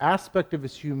aspect of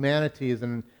his humanity is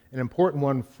an important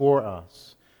one for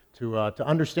us to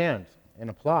understand and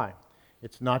apply.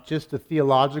 It's not just a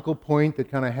theological point that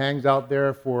kind of hangs out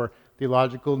there for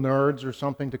theological nerds or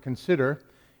something to consider.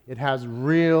 It has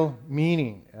real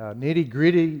meaning,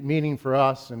 nitty-gritty meaning for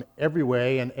us in every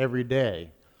way and every day.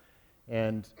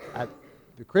 And at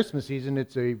the Christmas season,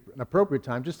 it's an appropriate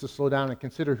time just to slow down and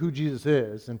consider who Jesus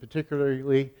is, and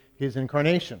particularly his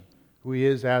incarnation, who he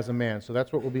is as a man. So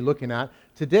that's what we'll be looking at.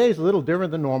 Today is a little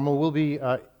different than normal. We'll be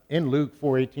in Luke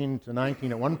 4:18 to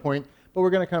 19 at one point, but we're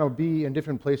going to kind of be in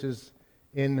different places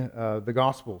in the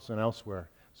Gospels and elsewhere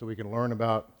so we can learn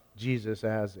about Jesus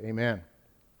as a man.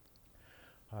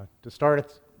 To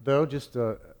start, though, just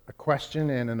a question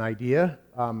and an idea.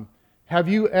 Have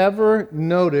you ever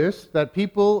noticed that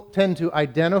people tend to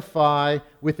identify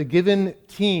with a given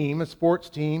team, a sports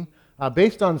team,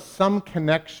 based on some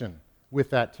connection with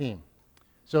that team?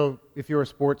 So if you're a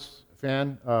sports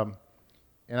fan,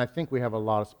 and I think we have a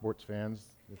lot of sports fans,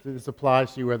 this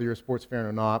applies to you whether you're a sports fan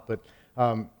or not, but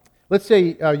let's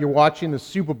say you're watching the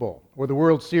Super Bowl or the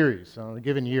World Series on a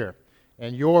given year,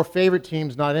 and your favorite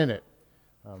team's not in it.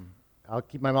 I'll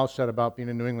keep my mouth shut about being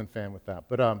a New England fan with that,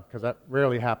 but because that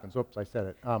rarely happens. Oops, I said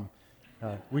it.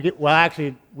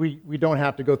 We don't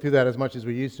have to go through that as much as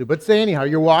we used to. But say anyhow,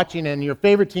 you're watching and your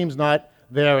favorite team's not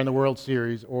there in the World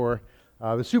Series or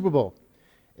the Super Bowl.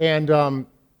 And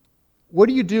what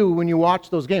do you do when you watch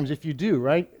those games? If you do,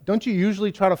 right? Don't you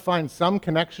usually try to find some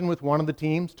connection with one of the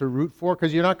teams to root for?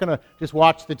 Because you're not going to just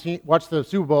watch the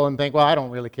Super Bowl and think, well, I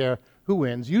don't really care who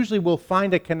wins. Usually we'll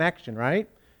find a connection, right?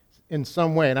 In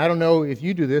some way. And I don't know if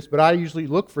you do this, but I usually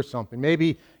look for something.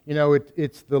 Maybe,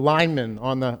 it's the lineman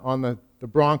on the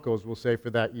Broncos, we'll say, for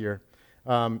that year.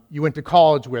 You went to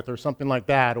college with or something like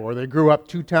that, or they grew up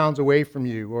 2 towns away from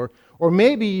you, or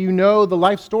maybe you know the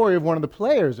life story of one of the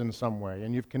players in some way,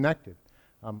 and you've connected.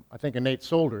 I think of Nate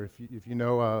Solder, if you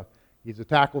know, he's a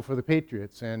tackle for the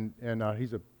Patriots, and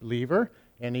he's a believer,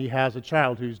 and he has a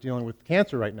child who's dealing with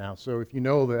cancer right now. So if you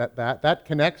know that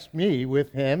connects me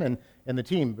with him and the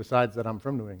team, besides that I'm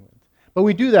from New England. But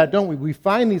we do that, don't we? We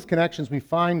find these connections, we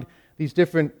find these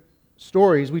different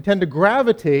stories. We tend to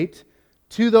gravitate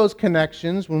to those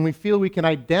connections when we feel we can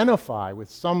identify with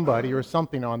somebody or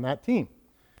something on that team.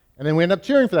 And then we end up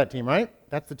cheering for that team, right?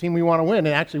 That's the team we want to win. And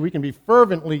actually we can be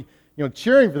fervently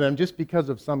cheering for them just because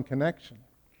of some connection.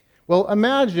 Well,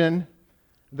 imagine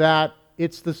that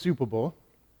it's the Super Bowl,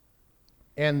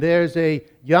 and there's a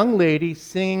young lady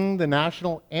singing the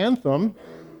national anthem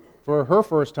for her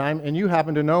first time, and you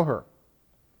happen to know her.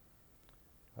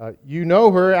 You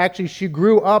know her, actually, she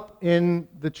grew up in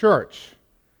the church.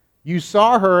 You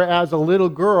saw her as a little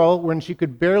girl when she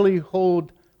could barely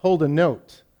hold a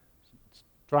note,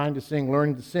 trying to sing,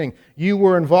 learning to sing. You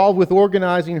were involved with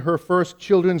organizing her first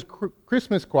children's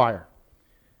Christmas choir.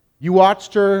 You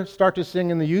watched her start to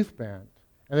sing in the youth band,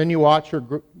 and then you watched her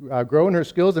grow in her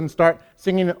skills and start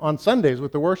singing on Sundays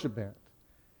with the worship band.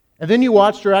 And then you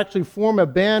watched her actually form a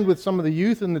band with some of the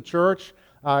youth in the church,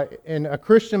 in a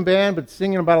Christian band, but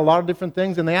singing about a lot of different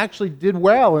things, and they actually did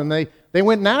well, and they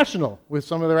went national with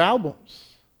some of their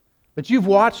albums. But you've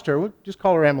watched her, we'll just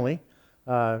call her Emily,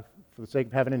 for the sake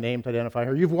of having a name to identify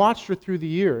her. You've watched her through the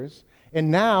years,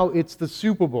 and now it's the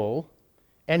Super Bowl,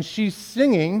 and she's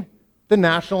singing the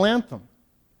national anthem.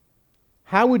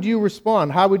 How would you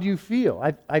respond? How would you feel?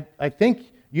 I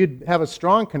think you'd have a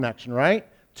strong connection, right,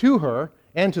 to her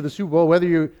and to the Super Bowl.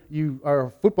 Whether you are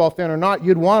a football fan or not,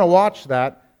 you'd want to watch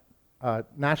that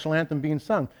national anthem being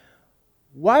sung.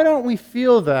 Why don't we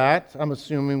feel that, I'm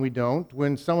assuming we don't,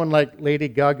 when someone like Lady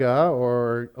Gaga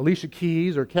or Alicia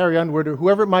Keys or Carrie Underwood or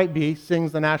whoever it might be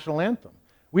sings the national anthem?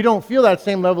 We don't feel that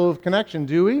same level of connection,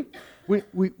 do we?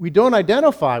 We don't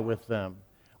identify with them.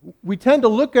 We tend to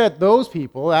look at those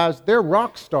people as they're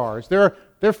rock stars,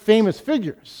 they're famous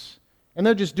figures, and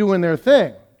they're just doing their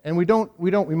thing. And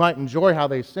we might enjoy how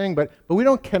they sing, but we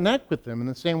don't connect with them in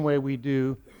the same way we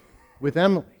do with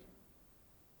Emily.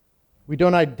 We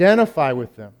don't identify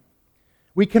with them.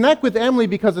 We connect with Emily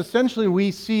because essentially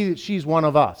we see that she's one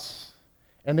of us.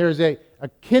 And there's a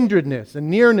kindredness, a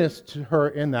nearness to her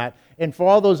in that. And for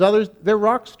all those others, they're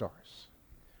rock stars.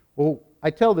 Well, I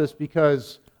tell this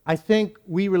because I think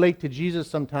we relate to Jesus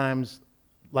sometimes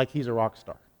like he's a rock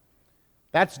star.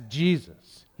 That's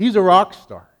Jesus. He's a rock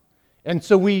star. And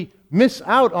so we miss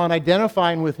out on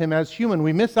identifying with him as human.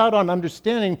 We miss out on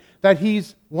understanding that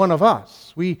he's one of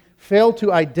us. We fail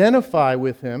to identify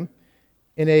with him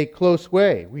in a close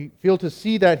way. We fail to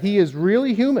see that he is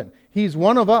really human. He's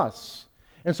one of us.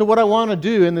 And so what I want to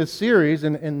do in this series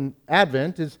in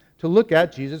Advent is to look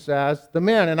at Jesus as the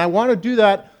man. And I want to do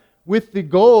that with the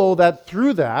goal that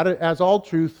through that, as all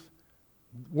truth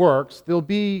works, there'll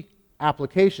be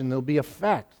application, there'll be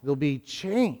effect, there'll be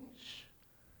change.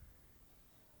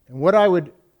 And what I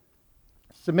would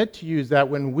submit to you is that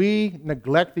when we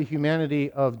neglect the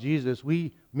humanity of Jesus,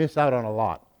 we miss out on a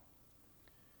lot.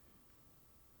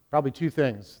 Probably two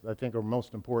things that I think are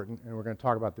most important, and we're going to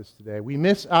talk about this today. We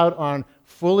miss out on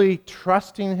fully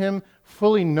trusting Him,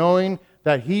 fully knowing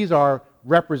that He's our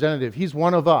representative. He's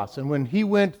one of us. And when He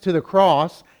went to the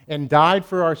cross and died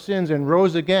for our sins and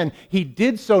rose again, He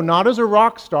did so not as a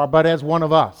rock star, but as one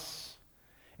of us.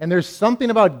 And there's something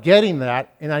about getting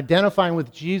that and identifying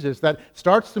with Jesus that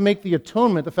starts to make the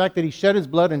atonement, the fact that He shed His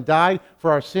blood and died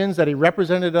for our sins, that He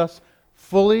represented us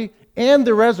fully, and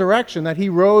the resurrection, that He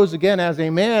rose again as a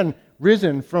man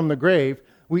risen from the grave.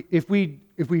 If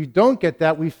we don't get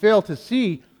that, we fail to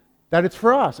see that it's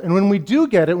for us. And when we do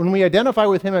get it, when we identify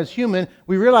with Him as human,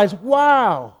 we realize,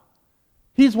 wow,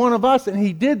 He's one of us and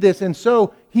He did this, and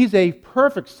so He's a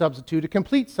perfect substitute, a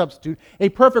complete substitute, a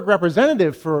perfect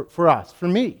representative for us, for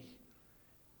me.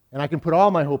 And I can put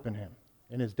all my hope in Him,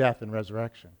 in His death and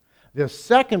resurrection. The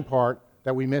second part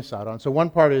that we miss out on, so one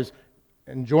part is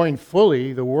enjoying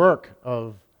fully the work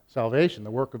of salvation,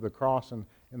 the work of the cross and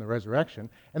the resurrection.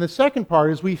 And the second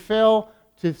part is we fail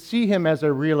to see Him as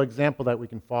a real example that we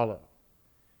can follow.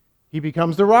 He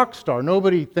becomes the rock star.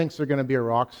 Nobody thinks they're going to be a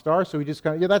rock star, so we just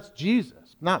kind of, yeah, that's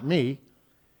Jesus, not me.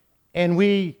 And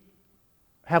we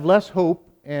have less hope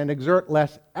and exert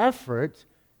less effort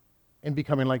in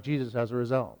becoming like Jesus as a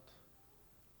result.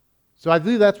 So I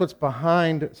believe that's what's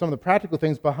behind some of the practical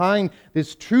things behind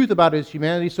this truth about His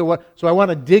humanity. So I want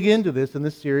to dig into this in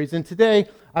this series. And today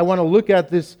I want to look at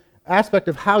this aspect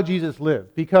of how Jesus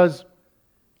lived. Because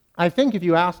I think if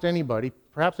you asked anybody,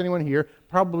 perhaps anyone here,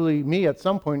 probably me at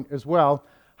some point as well,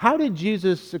 how did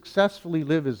Jesus successfully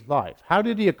live His life? How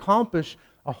did He accomplish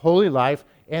a holy life?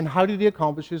 And how did He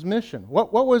accomplish His mission?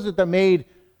 What was it that made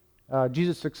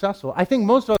Jesus successful? I think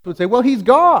most of us would say, well, He's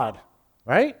God,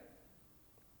 right?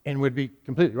 And would be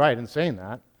completely right in saying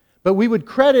that. But we would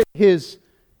credit His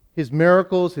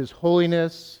miracles, His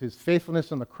holiness, His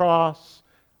faithfulness on the cross,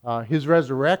 His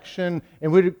resurrection,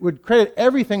 and would credit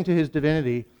everything to His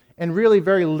divinity and really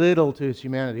very little to His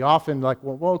humanity. Often like,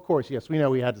 well, of course, yes, we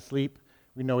know He had to sleep.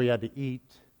 We know He had to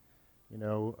eat. We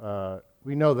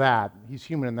know that. He's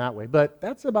human in that way. But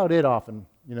that's about it often,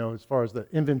 as far as the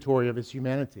inventory of His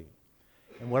humanity.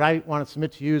 And what I want to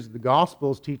submit to you is the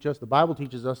Gospels teach us, the Bible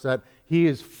teaches us that He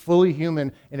is fully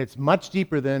human, and it's much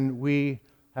deeper than we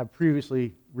have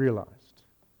previously realized.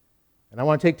 And I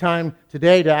want to take time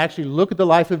today to actually look at the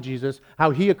life of Jesus, how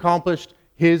He accomplished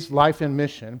His life and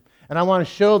mission. And I want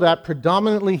to show that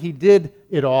predominantly He did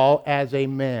it all as a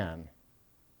man,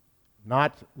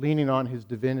 not leaning on His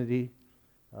divinity,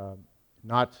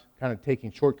 not kind of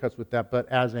taking shortcuts with that, but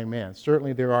as a man.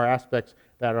 Certainly there are aspects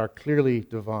that are clearly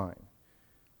divine.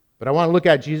 But I want to look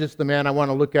at Jesus the man. I want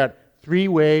to look at three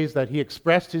ways that He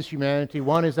expressed His humanity.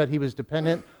 One is that He was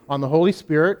dependent on the Holy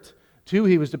Spirit. Two,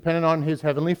 He was dependent on His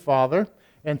Heavenly Father.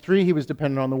 And three, He was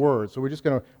dependent on the Word. So we're just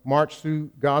going to march through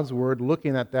God's Word,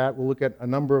 looking at that. We'll look at a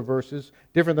number of verses.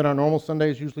 Different than our normal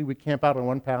Sundays. Usually we camp out on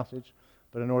one passage.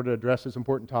 But in order to address this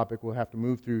important topic, we'll have to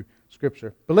move through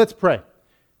Scripture. But let's pray.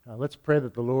 Let's pray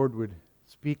that the Lord would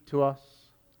speak to us,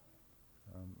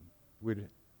 would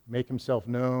make Himself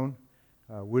known,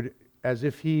 would, as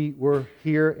if He were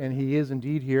here, and He is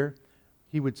indeed here,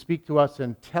 He would speak to us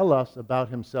and tell us about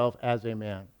Himself as a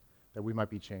man, that we might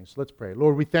be changed. So let's pray.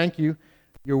 Lord, we thank You.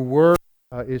 Your Word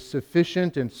is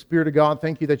sufficient, and Spirit of God,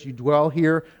 thank You that You dwell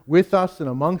here with us and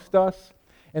amongst us.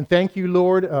 And thank You,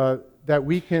 Lord, that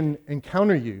we can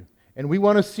encounter You. And we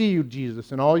want to see You,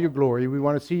 Jesus, in all Your glory. We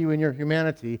want to see You in Your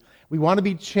humanity. We want to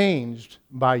be changed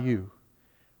by You.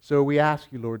 So we ask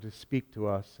You, Lord, to speak to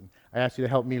us. And I ask You to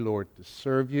help me, Lord, to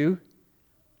serve You,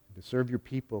 to serve Your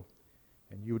people,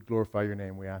 and You would glorify Your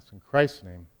name. We ask in Christ's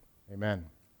name. Amen.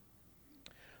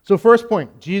 So first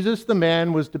point, Jesus the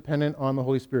man was dependent on the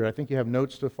Holy Spirit. I think you have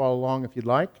notes to follow along if you'd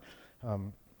like.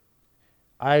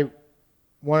 I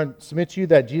want to submit to you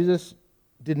that Jesus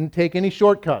didn't take any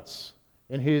shortcuts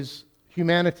in His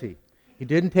humanity. He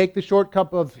didn't take the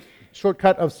shortcut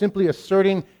of simply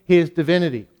asserting His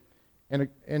divinity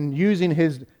and using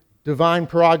His divine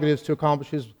prerogatives to accomplish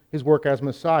His work as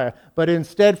Messiah. But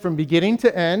instead, from beginning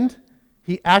to end,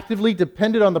 He actively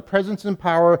depended on the presence and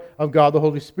power of God the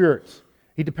Holy Spirit.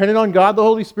 He depended on God the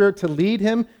Holy Spirit to lead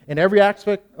Him in every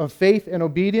aspect of faith and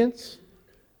obedience,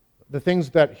 the things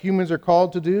that humans are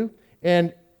called to do,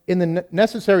 and in the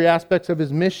necessary aspects of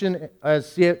His mission as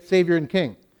Savior and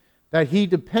King, that He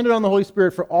depended on the Holy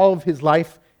Spirit for all of His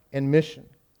life and mission.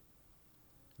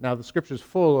 Now, the Scripture is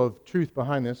full of truth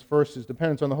behind this. First is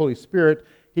dependence on the Holy Spirit.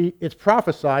 It's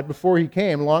prophesied before he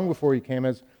came, long before he came,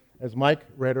 as Mike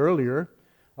read earlier,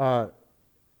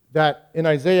 that in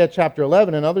Isaiah chapter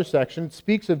 11, another section, it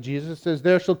speaks of Jesus. It says,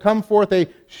 "There shall come forth a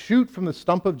shoot from the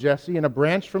stump of Jesse, and a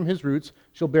branch from his roots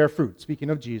shall bear fruit." Speaking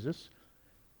of Jesus.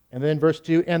 And then verse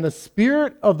 2, "And the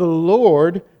Spirit of the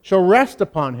Lord shall rest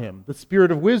upon him, the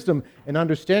Spirit of wisdom and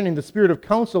understanding, the Spirit of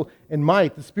counsel and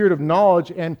might, the Spirit of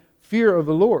knowledge and fear of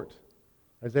the Lord."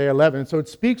 Isaiah 11. So it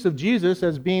speaks of Jesus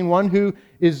as being one who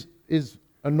is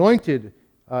anointed,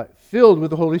 filled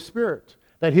with the Holy Spirit.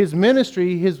 That his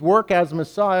ministry, his work as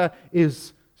Messiah,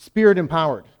 is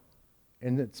Spirit-empowered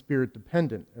and it's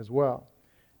Spirit-dependent as well.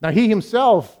 Now, he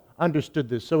himself understood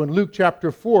this. So in Luke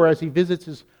chapter 4, as he visits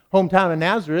his hometown of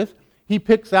Nazareth, he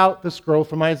picks out the scroll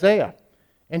from Isaiah.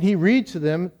 And he reads to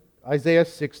them Isaiah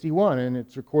 61, and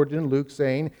it's recorded in Luke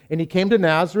saying, "And he came to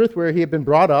Nazareth where he had been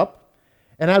brought up,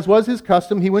 and as was his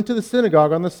custom, he went to the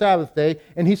synagogue on the Sabbath day,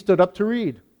 and he stood up to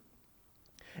read.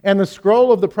 And the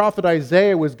scroll of the prophet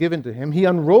Isaiah was given to him. He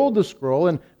unrolled the scroll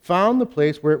and found the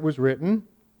place where it was written,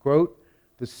 quote,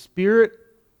 'The Spirit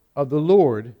of the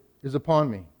Lord is upon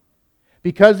me,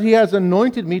 because he has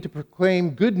anointed me to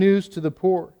proclaim good news to the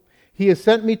poor. He has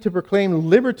sent me to proclaim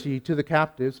liberty to the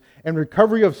captives and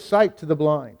recovery of sight to the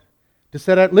blind, to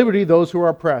set at liberty those who are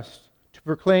oppressed, to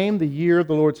proclaim the year of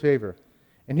the Lord's favor.'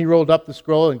 And he rolled up the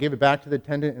scroll and gave it back to the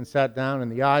attendant and sat down,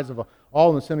 and the eyes of all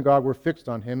in the synagogue were fixed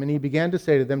on him. And he began to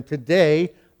say to them,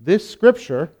 'Today this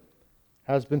scripture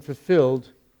has been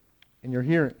fulfilled in your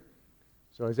hearing.'"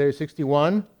 So Isaiah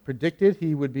 61 predicted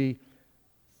he would be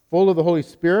full of the Holy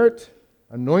Spirit,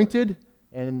 anointed,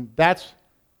 and that's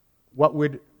what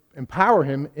would empower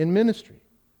him in ministry.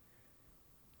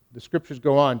 The scriptures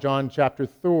go on. John chapter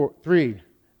 3,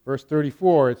 verse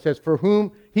 34, it says, "For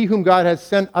he whom God has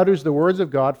sent utters the words of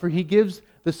God, for he gives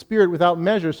the Spirit without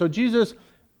measure." So Jesus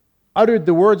uttered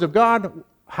the words of God.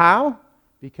 How?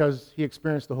 Because he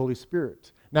experienced the Holy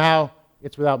Spirit. Now,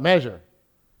 it's without measure.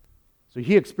 So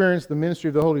he experienced the ministry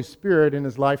of the Holy Spirit in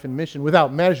his life and mission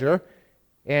without measure,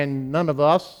 and none of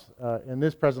us in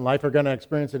this present life are going to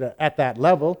experience it at that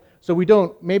level. So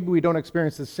maybe we don't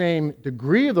experience the same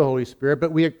degree of the Holy Spirit,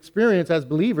 but we experience as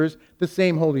believers the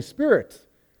same Holy Spirit.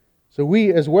 So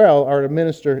we as well are to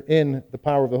minister in the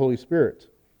power of the Holy Spirit.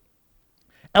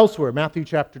 Elsewhere, Matthew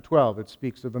chapter 12, it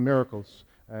speaks of the miracles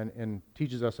and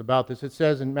teaches us about this. It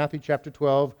says in Matthew chapter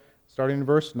 12, starting in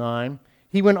verse 9,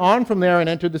 "He went on from there and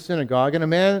entered the synagogue, and a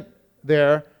man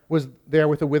there was there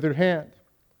with a withered hand.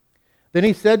 Then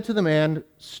he said to the man,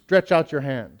 'Stretch out your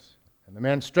hand.' And the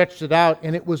man stretched it out,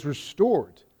 and it was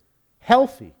restored,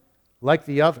 healthy, like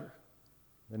the other."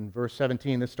 Then verse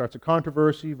 17, this starts a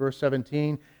controversy. Verse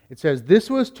 17, it says, "This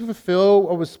was to fulfill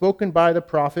what was spoken by the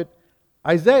prophet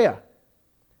Isaiah.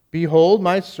 'Behold,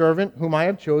 my servant whom I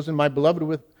have chosen, my beloved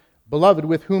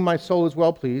with whom my soul is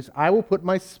well pleased. I will put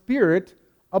my Spirit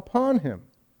upon him.'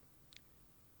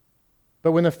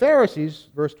 But when the Pharisees,"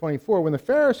 verse 24, "when the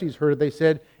Pharisees heard it, they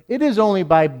said, 'It is only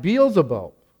by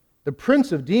Beelzebub, the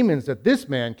prince of demons, that this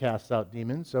man casts out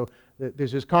demons.'" So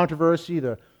there's this controversy.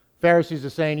 The Pharisees are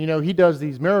saying, he does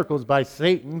these miracles by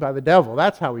Satan, by the devil.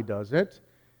 That's how he does it.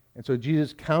 And so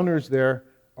Jesus counters their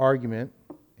argument,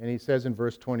 and he says in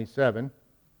verse 27,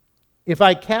 "If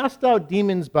I cast out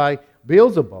demons by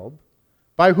Beelzebub,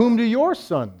 by whom do your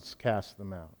sons cast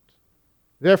them out?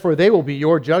 Therefore they will be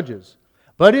your judges.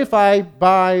 But if I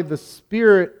by the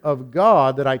Spirit of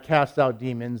God that I cast out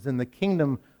demons, then the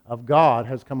kingdom of God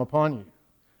has come upon you."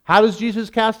 How does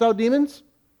Jesus cast out demons?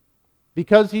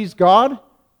 Because he's God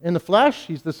in the flesh?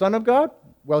 He's the Son of God?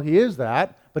 Well, he is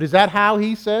that. But is that how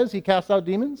he says he casts out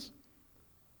demons?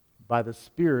 By the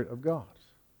Spirit of God.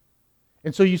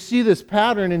 And so you see this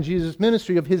pattern in Jesus'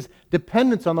 ministry of his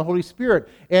dependence on the Holy Spirit.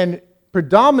 And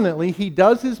predominantly, he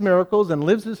does his miracles and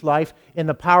lives his life in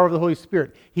the power of the Holy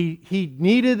Spirit. He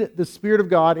needed the Spirit of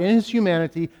God in his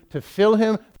humanity to fill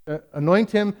him, to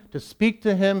anoint him, to speak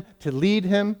to him, to lead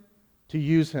him, to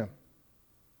use him.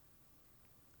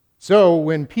 So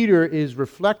when Peter is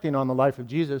reflecting on the life of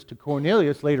Jesus to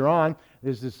Cornelius later on,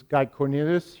 there's this guy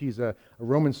Cornelius. He's a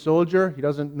Roman soldier. He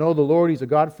doesn't know the Lord. He's a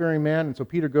God-fearing man. And so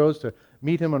Peter goes to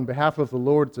meet him on behalf of the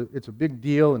Lord. It's a big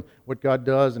deal, and what God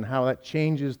does and how that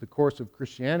changes the course of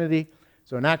Christianity.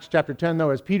 So in Acts chapter 10,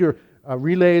 though, as Peter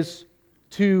relays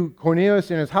to Cornelius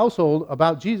and his household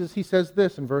about Jesus, he says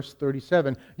this in verse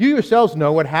 37, "You yourselves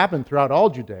know what happened throughout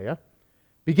all Judea,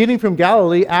 beginning from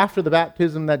Galilee after the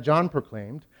baptism that John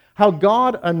proclaimed, how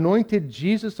God anointed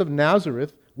Jesus of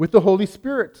Nazareth with the Holy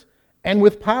Spirit and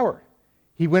with power.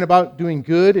 He went about doing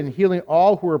good and healing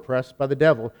all who were oppressed by the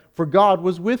devil, for God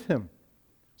was with him."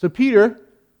 So Peter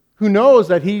who knows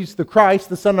that he's the Christ,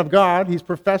 the Son of God, he's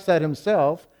professed that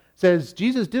himself, says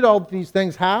Jesus did all these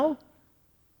things how?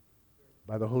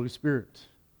 By the Holy Spirit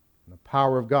and the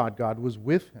power of God. God was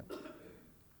with him.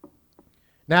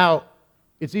 Now,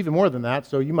 it's even more than that,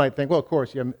 so you might think, well, of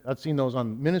course, yeah, I've seen those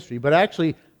on ministry, but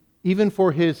actually, even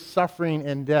for his suffering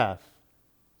and death,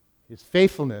 his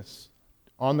faithfulness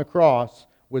on the cross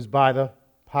was by the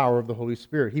power of the Holy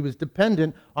Spirit. He was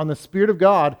dependent on the Spirit of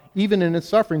God even in his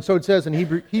suffering. So it says in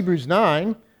Hebrews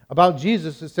 9 about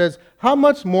Jesus, it says, how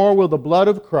much more will the blood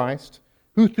of Christ,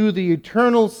 who through the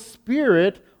eternal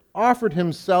Spirit offered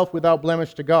himself without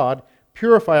blemish to God,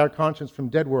 purify our conscience from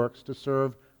dead works to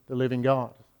serve the living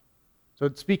God? So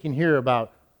it's speaking here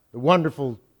about the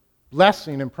wonderful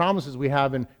blessing and promises we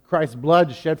have in Christ's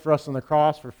blood shed for us on the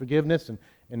cross for forgiveness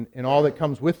and all that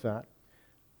comes with that.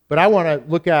 But I want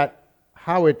to look at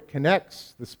how it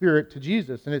connects the Spirit to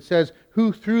Jesus. And it says,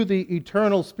 who through the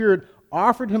eternal Spirit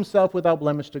offered himself without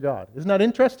blemish to God. Isn't that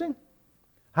interesting?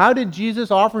 How did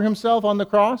Jesus offer himself on the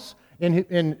cross?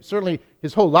 In certainly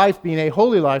his whole life being a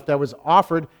holy life that was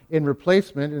offered in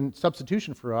replacement and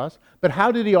substitution for us. But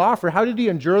how did he offer? How did he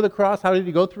endure the cross? How did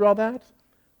he go through all that?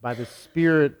 By the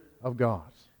Spirit of God.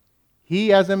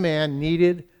 He, as a man,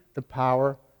 needed the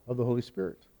power of the Holy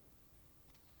Spirit.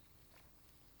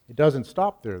 It doesn't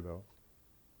stop there, though.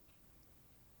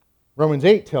 Romans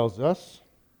 8 tells us,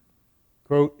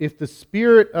 quote, if the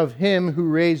Spirit of him who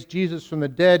raised Jesus from the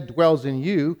dead dwells in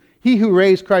you, he who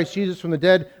raised Christ Jesus from the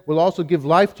dead will also give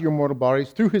life to your mortal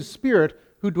bodies through his Spirit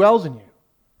who dwells in you.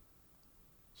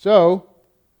 So,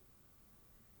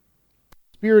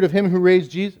 the Spirit of him who raised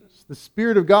Jesus, the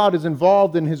Spirit of God is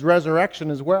involved in his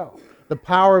resurrection as well. The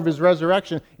power of his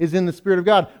resurrection is in the Spirit of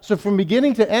God. So from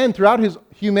beginning to end, throughout his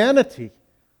humanity,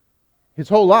 his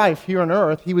whole life here on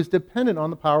earth, he was dependent on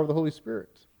the power of the Holy Spirit.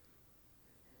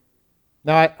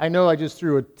 Now, I know I just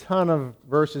threw a ton of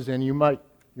verses in. Your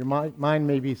mind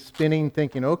may be spinning,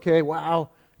 thinking, okay, wow,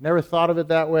 never thought of it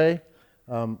that way.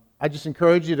 I just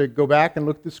encourage you to go back and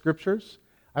look at the Scriptures.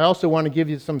 I also want to give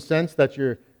you some sense that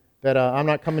I'm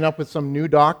not coming up with some new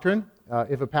doctrine.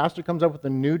 If a pastor comes up with a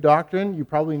new doctrine, you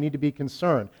probably need to be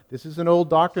concerned. This is an old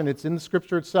doctrine. It's in the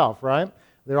Scripture itself, right?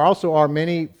 There also are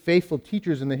many faithful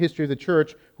teachers in the history of the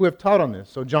church who have taught on this.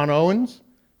 So John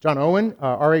Owen,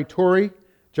 R.A. Torrey,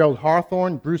 Gerald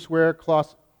Hawthorne, Bruce Ware,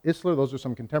 Klaus Isler, those are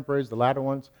some contemporaries, the latter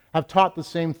ones, have taught the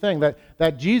same thing,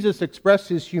 that Jesus expressed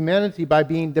his humanity by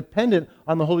being dependent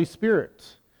on the Holy Spirit.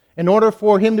 In order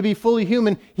for him to be fully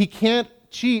human, he can't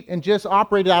cheat and just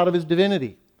operate out of his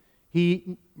divinity.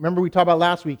 Remember we talked about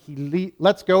last week, he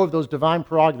lets go of those divine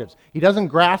prerogatives. He doesn't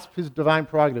grasp his divine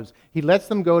prerogatives. He lets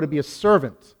them go to be a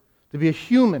servant, to be a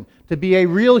human, to be a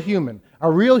real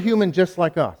human just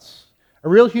like us. A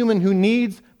real human who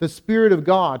needs the Spirit of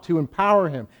God to empower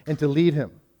him and to lead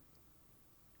him.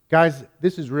 Guys,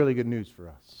 this is really good news for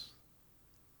us.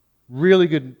 Really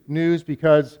good news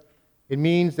because it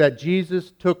means that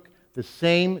Jesus took the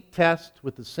same test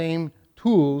with the same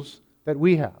tools that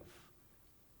we have.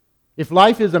 If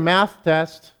life is a math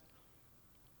test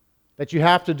that you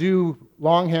have to do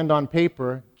longhand on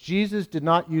paper, Jesus did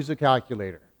not use a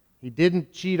calculator. He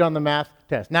didn't cheat on the math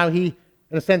test. Now he,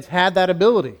 in a sense, had that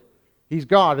ability. He's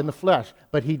God in the flesh.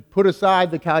 But he put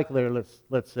aside the calculator,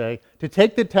 let's say, to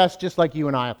take the test just like you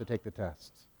and I have to take the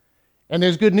tests. And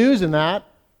there's good news in that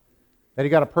he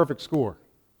got a perfect score.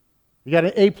 He got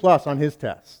an A+ on his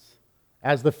tests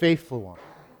as the faithful one.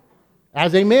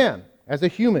 As a man, as a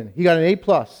human, he got an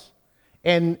A+.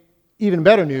 And even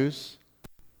better news,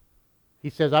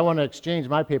 he says, I want to exchange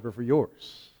my paper for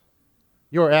yours.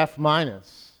 Your F-,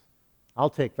 I'll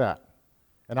take that.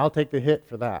 And I'll take the hit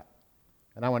for that.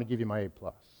 And I want to give you my A+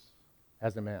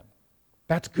 as a man.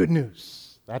 That's good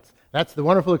news. That's the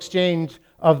wonderful exchange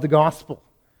of the gospel.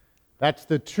 That's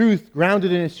the truth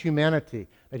grounded in his humanity.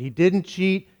 That he didn't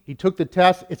cheat. He took the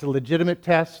test. It's a legitimate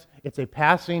test. It's a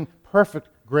passing, perfect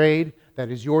grade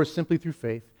that is yours simply through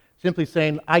faith. Simply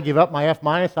saying, I give up my F-.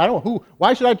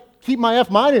 Why should I keep my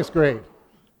F- grade?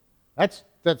 That's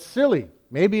silly.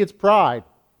 Maybe it's pride,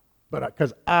 but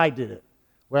because I did it.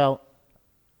 Well,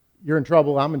 you're in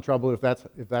trouble, I'm in trouble if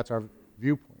that's our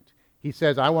viewpoint. He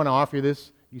says, I want to offer you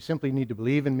this. You simply need to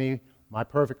believe in me, my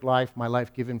perfect life, my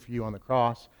life given for you on the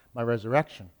cross, my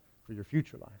resurrection for your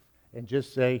future life. And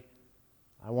just say,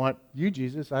 I want you,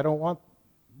 Jesus. I don't want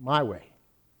my way.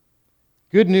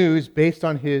 Good news based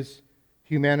on his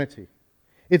humanity.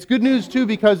 It's good news, too,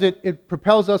 because it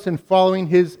propels us in following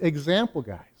his example,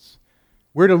 guys.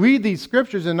 We're to read these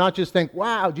scriptures and not just think,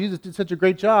 wow, Jesus did such a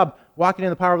great job walking in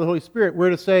the power of the Holy Spirit.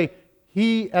 We're to say,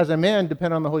 he, as a man,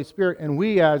 depend on the Holy Spirit, and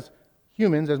we, as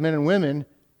humans, as men and women,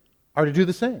 are to do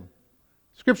the same.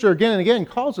 Scripture again and again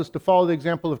calls us to follow the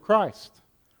example of Christ.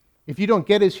 If you don't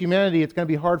get his humanity, it's going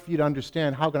to be hard for you to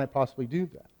understand how can I possibly do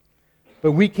that.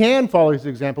 But we can follow his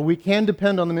example. We can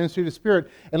depend on the ministry of the Spirit.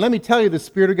 And let me tell you, the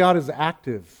Spirit of God is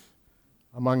active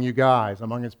among you guys,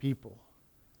 among his people.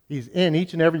 He's in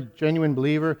each and every genuine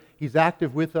believer. He's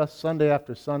active with us Sunday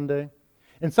after Sunday.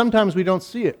 And sometimes we don't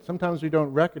see it. Sometimes we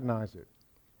don't recognize it.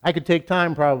 I could take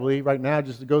time probably right now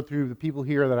just to go through the people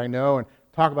here that I know and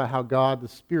talk about how God, the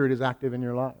Spirit, is active in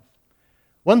your life.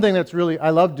 One thing that's really I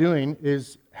love doing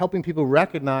is helping people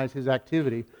recognize his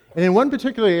activity. And in one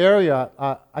particular area,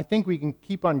 I think we can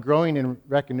keep on growing in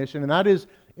recognition, and that is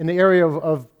in the area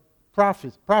of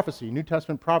prophecy, New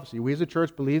Testament prophecy. We as a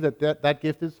church believe that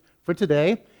gift is for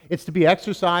today. It's to be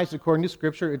exercised according to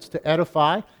Scripture. It's to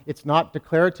edify. It's not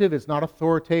declarative. It's not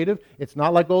authoritative. It's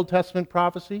not like Old Testament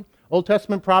prophecy. Old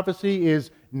Testament prophecy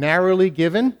is narrowly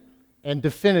given and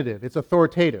definitive. It's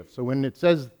authoritative. So when it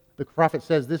says, the prophet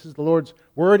says, this is the Lord's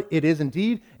word, it is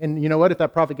indeed. And you know what? If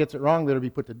that prophet gets it wrong, they'll be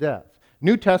put to death.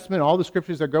 New Testament, all the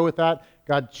scriptures that go with that,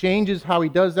 God changes how he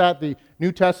does that. The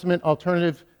New Testament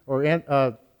alternative or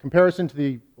comparison to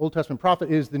the Old Testament prophet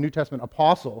is the New Testament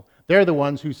apostle. They're the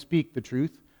ones who speak the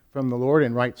truth from the Lord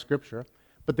and write scripture.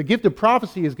 But the gift of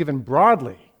prophecy is given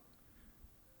broadly.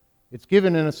 It's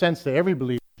given in a sense to every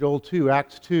believer. Joel 2,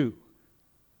 Acts 2.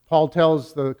 Paul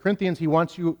tells the Corinthians he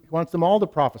wants them all to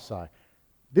prophesy.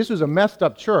 This was a messed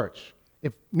up church.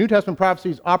 If New Testament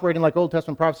prophecy is operating like Old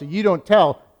Testament prophecy, you don't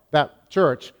tell that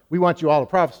church, we want you all to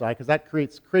prophesy, because that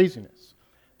creates craziness.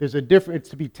 There's a difference. It's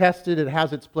to be tested. It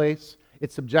has its place.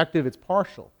 It's subjective. It's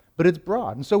partial. But it's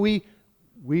broad. And so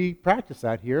we practice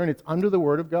that here, and it's under the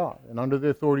Word of God and under the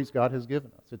authorities God has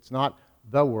given us. It's not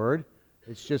the Word.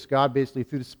 It's just God basically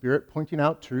through the Spirit pointing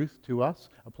out truth to us,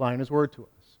 applying his Word to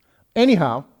us.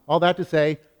 Anyhow, all that to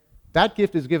say, that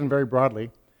gift is given very broadly,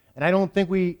 and I don't think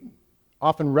we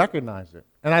often recognize it.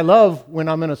 And I love when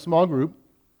I'm in a small group,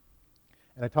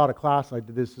 and I taught a class, and I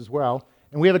did this as well,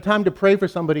 and we have a time to pray for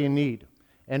somebody in need.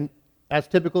 And as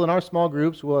typical in our small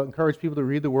groups, we'll encourage people to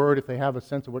read the Word if they have a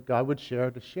sense of what God would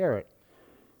share, to share it.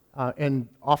 And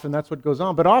often that's what goes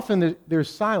on. But often there's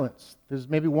silence. There's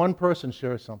maybe one person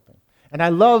shares something. And I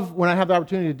love when I have the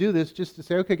opportunity to do this, just to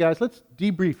say, okay, guys, let's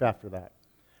debrief after that.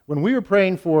 When we were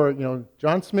praying for,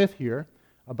 John Smith here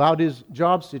about his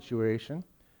job situation,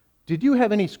 did you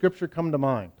have any scripture come to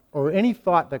mind or any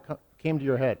thought that came to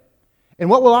your head? And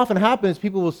what will often happen is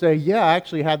people will say, yeah, I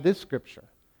actually had this scripture.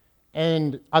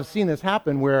 And I've seen this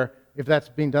happen where if that's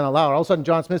being done aloud, all of a sudden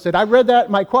John Smith said, I read that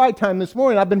in my quiet time this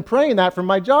morning. I've been praying that for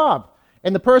my job.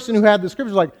 And the person who had the scripture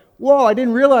was like, whoa, I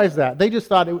didn't realize that. They just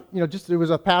thought, it was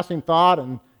a passing thought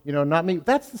and, not me.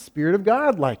 That's the Spirit of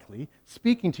God likely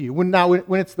speaking to you.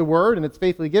 When it's the Word and it's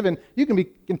faithfully given, you can be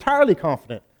entirely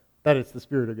confident that it's the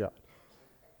Spirit of God.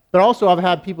 But also I've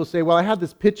had people say, well, I had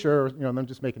this picture, and I'm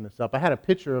just making this up. I had a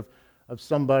picture of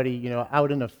somebody,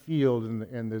 out in a field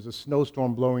and there's a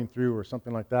snowstorm blowing through or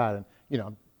something like that.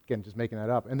 And, again, just making that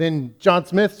up. And then John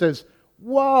Smith says,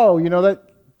 whoa, that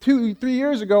 2-3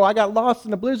 years ago, I got lost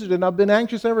in a blizzard and I've been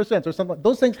anxious ever since, or something.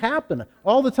 Those things happen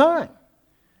all the time.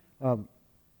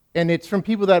 And it's from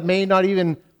people that may not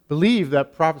even believe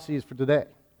that prophecy is for today.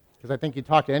 Because I think you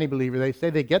talk to any believer, they say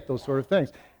they get those sort of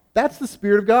things. That's the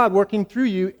Spirit of God working through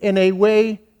you in a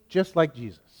way just like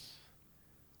Jesus.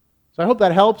 So I hope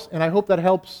that helps, and I hope that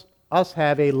helps us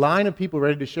have a line of people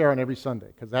ready to share on every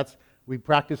Sunday. Because we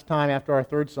practice time after our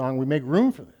third song. We make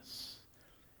room for this.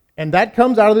 And that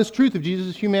comes out of this truth of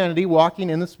Jesus' humanity walking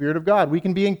in the Spirit of God. We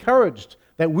can be encouraged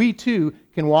that we too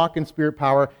can walk in Spirit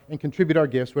power and contribute our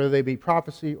gifts, whether they be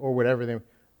prophecy or whatever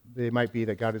they might be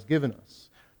that God has given us.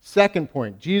 Second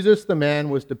point, Jesus the man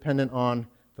was dependent on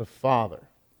the Father.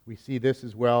 We see this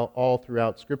as well all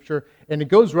throughout Scripture. And it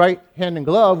goes right hand in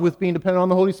glove with being dependent on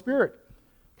the Holy Spirit.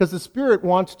 Because the Spirit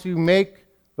wants to make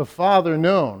the Father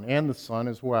known, and the Son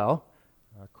as well.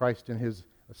 Christ in his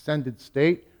ascended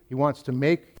state, he wants to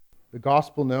make the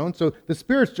gospel known. So the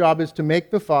Spirit's job is to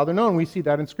make the Father known. We see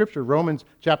that in Scripture. Romans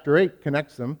chapter 8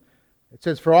 connects them. It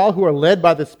says, for all who are led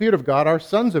by the Spirit of God are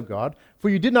sons of God. For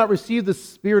you did not receive the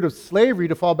spirit of slavery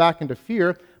to fall back into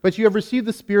fear, but you have received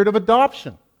the spirit of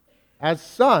adoption as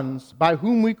sons, by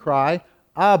whom we cry,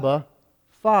 Abba,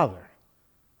 Father.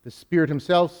 The Spirit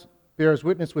himself bears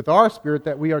witness with our spirit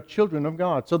that we are children of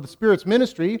God. So the Spirit's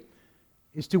ministry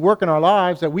is to work in our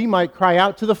lives that we might cry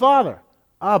out to the Father,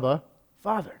 Abba,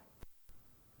 Father.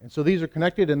 And so these are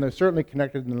connected, and they're certainly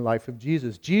connected in the life of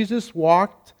Jesus. Jesus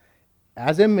walked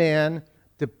as a man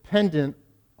dependent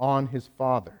on his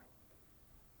Father.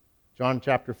 John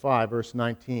chapter 5, verse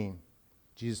 19.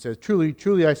 Jesus says, truly,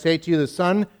 truly, I say to you, the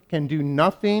Son can do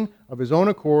nothing of his own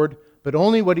accord, but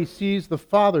only what he sees the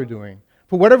Father doing.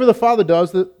 For whatever the Father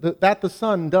does, that the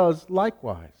Son does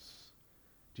likewise.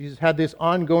 Jesus had this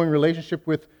ongoing relationship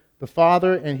with the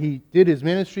Father, and he did his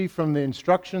ministry from the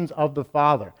instructions of the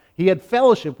Father. He had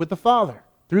fellowship with the Father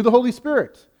through the Holy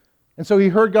Spirit. And so he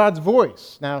heard God's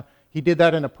voice. Now, he did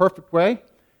that in a perfect way,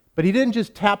 but he didn't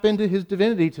just tap into his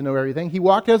divinity to know everything. He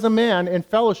walked as a man in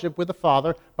fellowship with the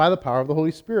Father by the power of the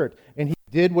Holy Spirit, and he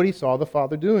did what he saw the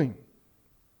Father doing.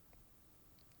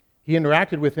 He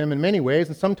interacted with him in many ways,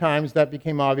 and sometimes that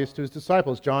became obvious to his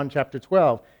disciples. John chapter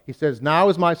 12, he says, "Now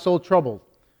is my soul troubled,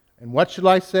 and what shall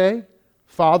I say?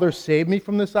 Father, save me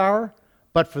from this hour,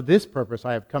 but for this purpose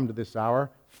I have come to this hour.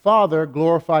 Father,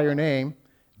 glorify your name."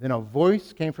 Then a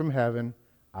voice came from heaven,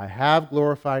 "I have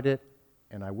glorified it,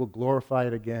 and I will glorify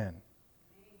it again."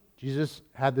 Jesus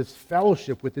had this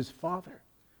fellowship with his Father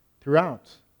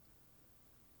throughout.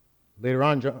 Later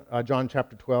on, John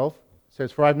chapter 12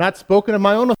 says, "For I have not spoken of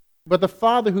my own authority, but the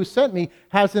Father who sent me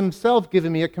has himself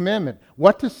given me a commandment,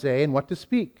 what to say and what to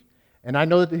speak. And I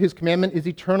know that his commandment is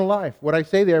eternal life. What I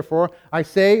say, therefore, I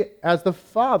say as the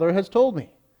Father has told me."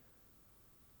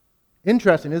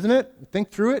 Interesting, isn't it? Think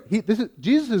through it.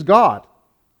 Jesus is God,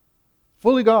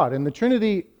 fully God. In the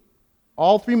Trinity,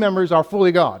 all three members are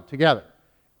fully God together.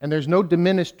 And there's no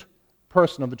diminished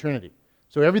person of the Trinity.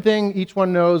 So everything each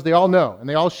one knows, they all know, and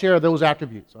they all share those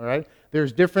attributes, all right?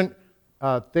 There's different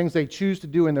things they choose to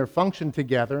do in their function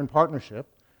together in partnership.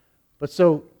 But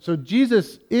so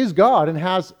Jesus is God and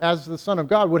has, as the Son of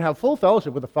God, would have full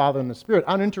fellowship with the Father and the Spirit,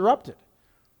 uninterrupted.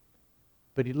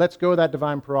 But he lets go of that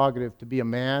divine prerogative to be a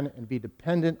man and be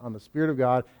dependent on the Spirit of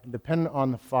God and dependent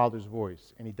on the Father's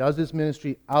voice. And he does his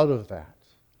ministry out of that.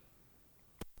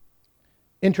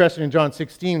 Interesting in John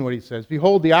 16 what he says,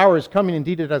 "Behold, the hour is coming,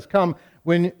 indeed it has come,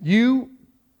 when you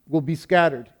will be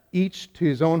scattered, each to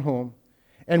his own home,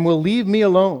 and will leave me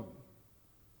alone."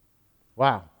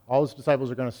 Wow, all his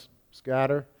disciples are going to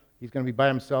scatter. He's going to be by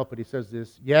himself, but he says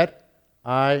this, "Yet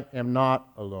I am not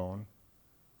alone,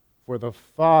 for the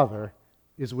Father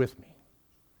is with me."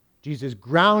 Jesus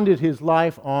grounded his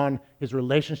life on his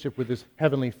relationship with his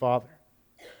heavenly Father.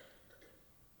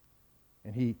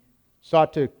 And he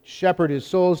sought to shepherd his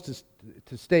souls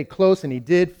to stay close, and he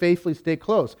did faithfully stay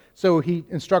close. So he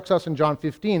instructs us in John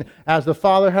 15, "As the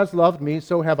Father has loved me,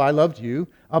 so have I loved you.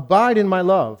 Abide in my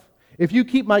love. If you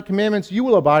keep my commandments, you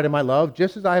will abide in my love,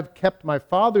 just as I have kept my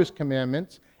Father's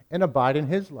commandments and abide in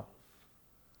his love."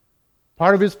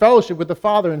 Part of his fellowship with the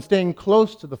Father and staying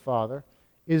close to the Father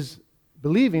is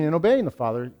believing and obeying the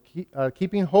Father,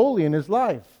 keeping holy in his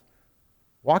life,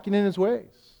 walking in his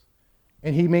ways.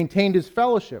 And he maintained his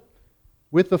fellowship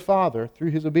with the Father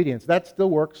through his obedience. That still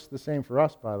works the same for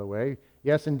us, by the way.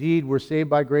 Yes, indeed, we're saved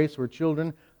by grace. We're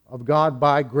children of God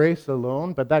by grace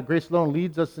alone. But that grace alone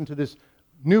leads us into this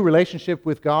new relationship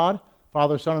with God,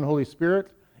 Father, Son, and Holy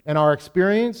Spirit. And our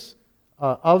experience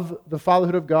of the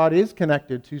fatherhood of God is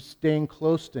connected to staying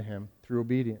close to him through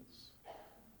obedience.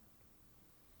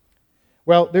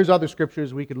 Well, there's other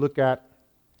scriptures we could look at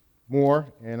more,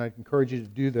 and I encourage you to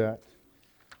do that.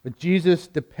 But Jesus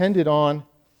depended on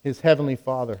his heavenly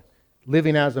Father,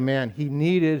 living as a man. He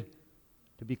needed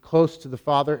to be close to the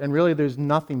Father, and really there's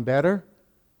nothing better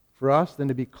for us than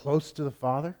to be close to the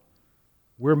Father.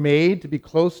 We're made to be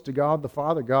close to God the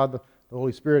Father, God the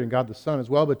Holy Spirit, and God the Son as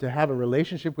well, but to have a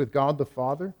relationship with God the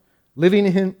Father, living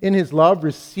in his love,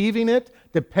 receiving it,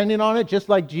 depending on it, just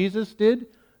like Jesus did,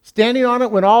 standing on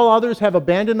it when all others have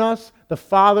abandoned us. The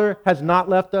Father has not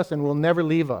left us and will never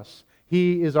leave us.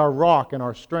 He is our rock and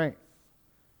our strength.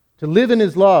 To live in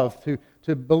his love,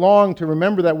 to belong, to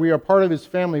remember that we are part of his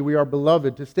family, we are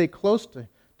beloved, to stay close to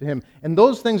him. And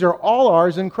those things are all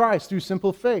ours in Christ through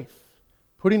simple faith,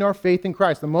 putting our faith in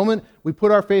Christ. The moment we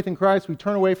put our faith in Christ, we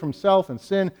turn away from self and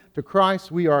sin to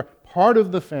Christ. We are part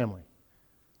of the family.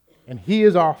 And he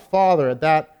is our Father at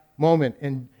that moment.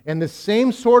 And the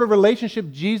same sort of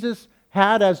relationship Jesus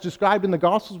had as described in the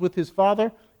Gospels with his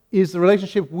Father is the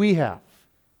relationship we have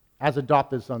as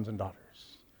adopted sons and daughters.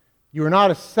 You are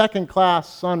not a second-class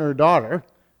son or daughter.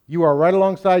 You are right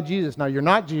alongside Jesus. Now, you're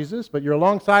not Jesus, but you're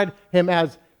alongside him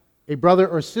as a brother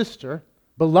or sister,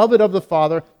 beloved of the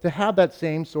Father, to have that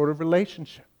same sort of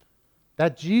relationship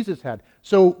that Jesus had.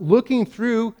 So looking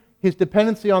through his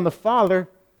dependency on the Father,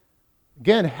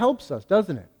 again, helps us,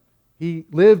 doesn't it? He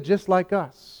lived just like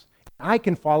us. I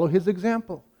can follow his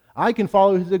example. I can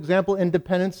follow his example in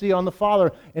dependency on the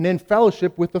Father and in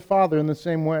fellowship with the Father in the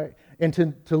same way. And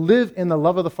to live in the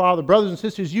love of the Father. Brothers and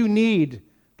sisters, you need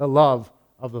the love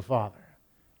of the Father.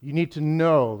 You need to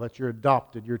know that you're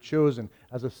adopted, you're chosen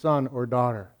as a son or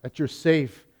daughter, that you're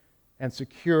safe and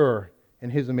secure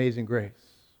in his amazing grace.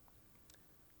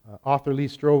 Author Lee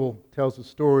Strobel tells the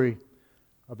story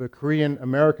of a Korean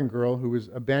American girl who was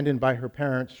abandoned by her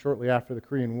parents shortly after the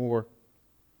Korean War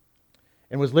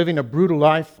and was living a brutal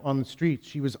life on the streets.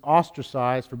 She was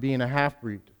ostracized for being a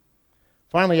half-breed.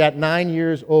 Finally, at 9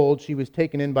 years old, she was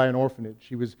taken in by an orphanage.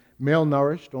 She was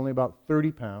malnourished, only about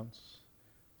 30 pounds,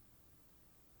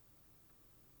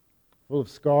 full of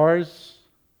scars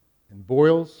and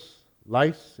boils,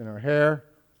 lice in her hair,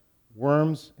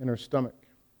 worms in her stomach.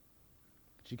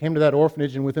 She came to that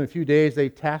orphanage, and within a few days, they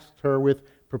tasked her with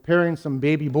preparing some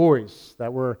baby boys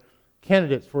that were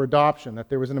candidates for adoption, that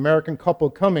there was an American couple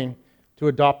coming to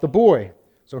adopt the boy.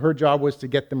 So her job was to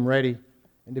get them ready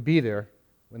and to be there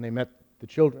when they met the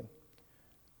children.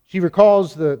 She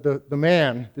recalls the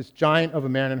man, this giant of a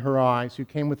man in her eyes, who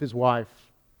came with his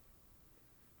wife.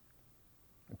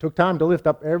 It took time to lift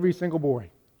up every single boy.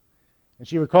 And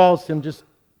she recalls him just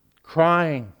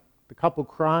crying, the couple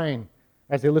crying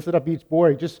as they lifted up each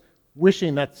boy, just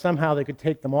wishing that somehow they could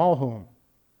take them all home.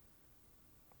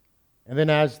 And then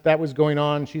as that was going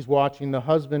on, she's watching, the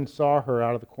husband saw her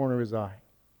out of the corner of his eye.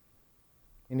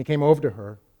 And he came over to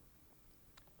her,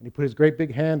 and he put his great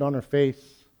big hand on her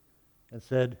face and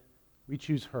said, "We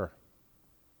choose her."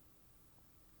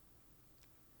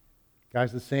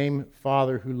 Guys, the same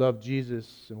Father who loved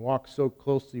Jesus and walked so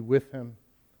closely with him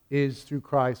is, through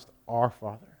Christ, our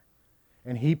Father.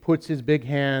 And he puts his big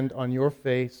hand on your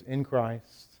face in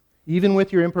Christ, even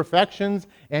with your imperfections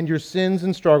and your sins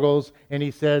and struggles, and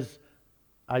he says,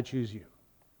 "I choose you.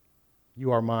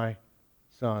 You are my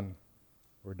son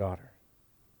or daughter."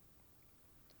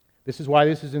 This is why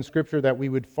this is in Scripture, that we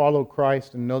would follow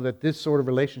Christ and know that this sort of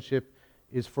relationship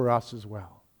is for us as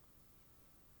well.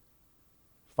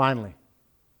 Finally,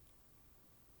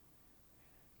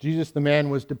 Jesus, the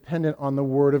man, was dependent on the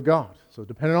Word of God. So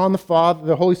dependent on the Father,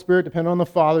 the Holy Spirit, dependent on the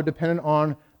Father, dependent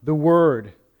on the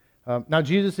Word. Now,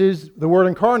 Jesus is the Word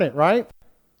incarnate, right?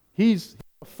 He's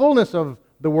the fullness of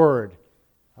the Word.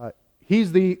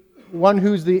 He's the one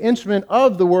who's the instrument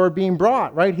of the Word being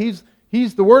brought, right?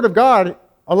 He's the Word of God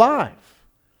alive.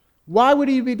 Why would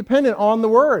he be dependent on the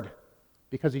Word?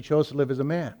 Because he chose to live as a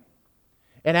man.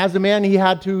 And as a man, he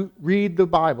had to read the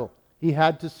Bible. He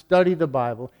had to study the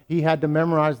Bible. He had to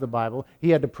memorize the Bible. He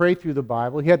had to pray through the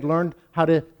Bible. He had to learn how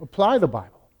to apply the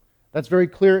Bible. That's very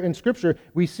clear in Scripture.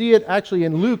 We see it actually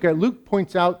in Luke. Luke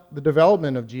points out the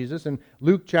development of Jesus in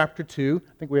Luke chapter 2.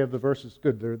 I think we have the verses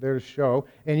good. They're there to show.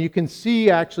 And you can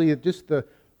see actually just the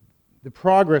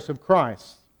progress of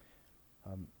Christ.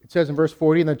 It says in verse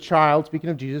 40, "And the child," speaking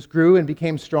of Jesus, "grew and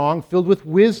became strong, filled with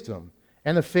wisdom,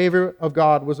 and the favor of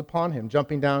God was upon him."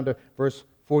 Jumping down to verse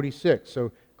 46.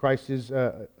 So Christ is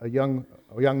a young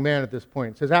man at this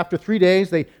point. It says, "After 3 days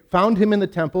they found him in the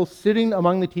temple, sitting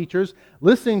among the teachers,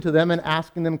 listening to them and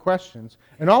asking them questions.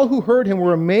 And all who heard him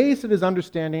were amazed at his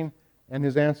understanding and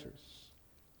his answers."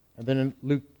 And then in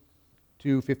Luke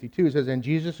 2:52 it says, "And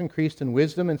Jesus increased in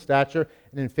wisdom and stature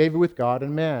and in favor with God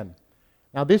and man."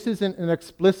 Now this isn't an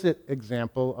explicit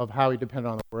example of how he depended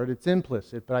on the Word. It's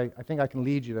implicit, but I think I can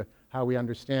lead you to how we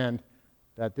understand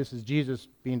that this is Jesus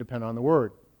being dependent on the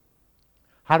Word.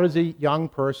 How does a young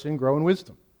person grow in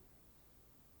wisdom?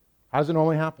 How does it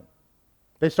normally happen?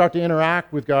 They start to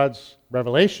interact with God's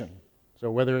revelation.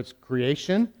 So whether it's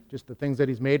creation, just the things that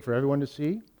he's made for everyone to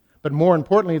see, but more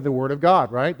importantly, the Word of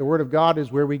God, right? The Word of God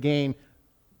is where we gain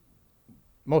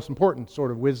most important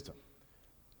sort of wisdom.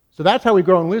 So that's how we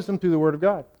grow in wisdom, through the Word of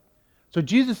God. So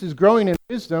Jesus is growing in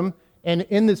wisdom, and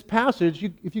in this passage,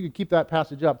 if you could keep that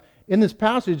passage up, in this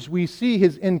passage we see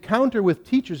his encounter with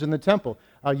teachers in the temple.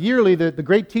 Yearly, the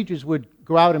great teachers would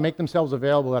go out and make themselves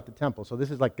available at the temple. So this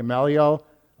is like Gamaliel,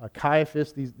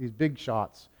 Caiaphas, these big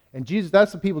shots. And Jesus,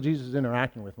 that's the people Jesus is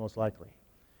interacting with most likely.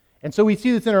 And so we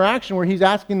see this interaction where he's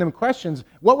asking them questions.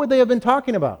 What would they have been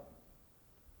talking about?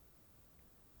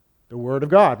 The Word of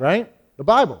God, right? The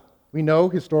Bible. We know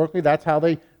historically that's how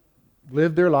they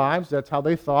lived their lives. That's how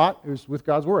they thought. It was with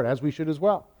God's Word, as we should as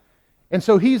well. And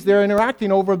so he's there interacting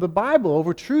over the Bible,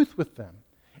 over truth with them.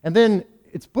 And then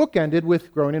it's bookended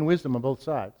with growing in wisdom on both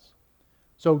sides.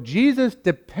 So Jesus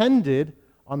depended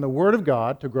on the Word of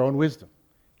God to grow in wisdom.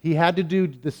 He had to do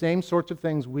the same sorts of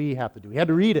things we have to do. He had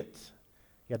to read it.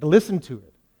 He had to listen to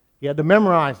it. He had to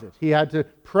memorize it. He had to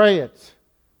pray it.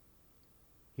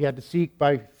 He had to seek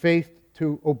by faith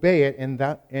to obey it,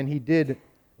 and he did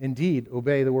indeed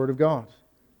obey the Word of God.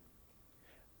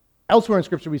 Elsewhere in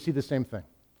Scripture we see the same thing.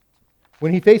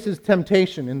 When he faces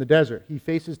temptation in the desert, he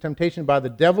faces temptation by the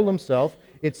devil himself.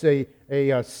 It's a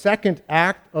second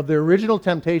act of the original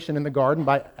temptation in the garden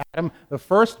by Adam, the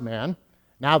first man.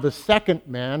 Now the second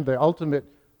man, the ultimate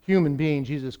human being,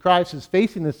 Jesus Christ, is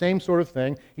facing the same sort of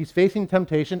thing. He's facing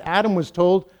temptation. Adam was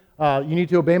told, you need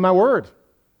to obey my word.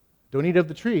 Don't eat of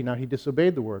the tree. Now he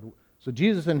disobeyed the word. So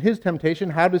Jesus in his temptation,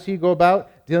 how does he go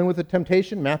about dealing with the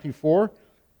temptation? Matthew 4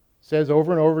 says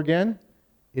over and over again,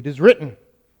 it is written.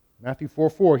 Matthew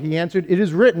 4:4, he answered, it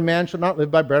is written, man shall not live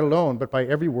by bread alone, but by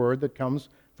every word that comes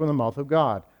from the mouth of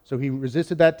God. So he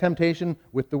resisted that temptation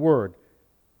with the word.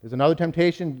 There's another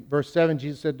temptation, verse 7,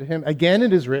 Jesus said to him, again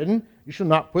it is written, you shall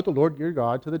not put the Lord your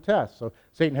God to the test. So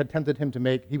Satan had tempted him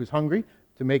he was hungry,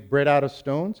 to make bread out of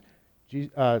stones.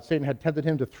 Satan had tempted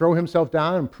him to throw himself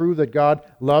down and prove that God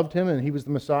loved him and he was the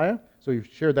Messiah. So he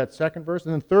shared that second verse.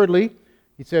 And then thirdly,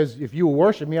 he says, if you will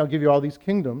worship me, I'll give you all these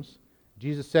kingdoms.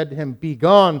 Jesus said to him,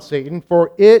 begone, Satan,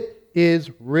 for it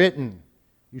is written,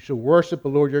 you shall worship the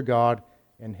Lord your God,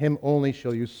 and him only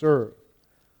shall you serve.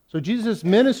 So Jesus'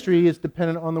 ministry is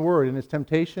dependent on the Word. In his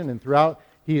temptation and throughout,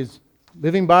 he is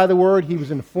living by the Word. He was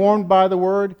informed by the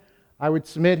Word. I would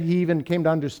submit he even came to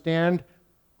understand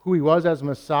who he was as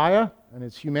Messiah and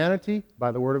his humanity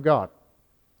by the Word of God.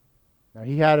 Now,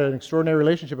 he had an extraordinary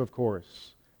relationship, of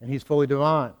course, and he's fully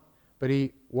divine. But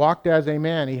he walked as a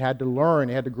man. He had to learn.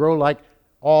 He had to grow like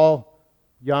all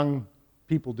young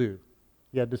people do.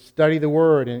 He had to study the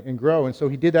Word and grow. And so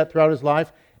he did that throughout his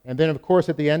life. And then, of course,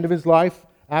 at the end of his life,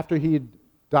 after he had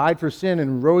died for sin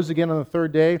and rose again on the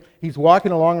third day, he's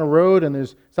walking along a road, and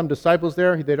there's some disciples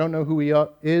there. They don't know who he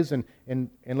is, and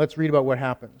let's read about what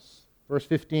happens. Verse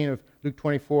 15 of Luke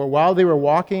 24, while they were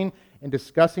walking and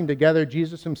discussing together,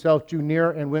 Jesus himself drew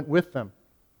near and went with them.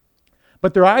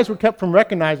 But their eyes were kept from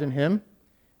recognizing him.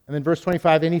 And then verse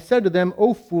 25, and he said to them,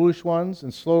 O foolish ones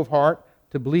and slow of heart,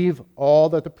 to believe all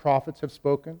that the prophets have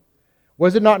spoken?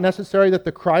 Was it not necessary that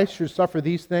the Christ should suffer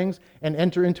these things and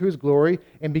enter into his glory?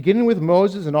 And beginning with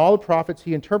Moses and all the prophets,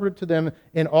 he interpreted to them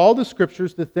in all the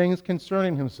scriptures the things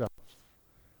concerning himself.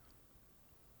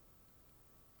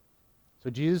 So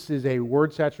Jesus is a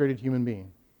word-saturated human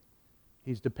being.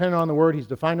 He's dependent on the Word. He's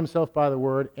defined himself by the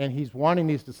Word. And he's wanting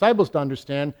these disciples to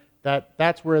understand that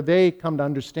that's where they come to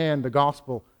understand the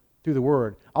gospel through the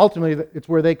Word. Ultimately, it's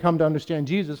where they come to understand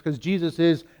Jesus, because Jesus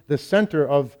is the center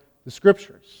of the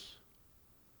Scriptures.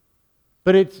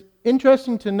 But it's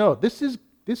interesting to note, this is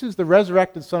the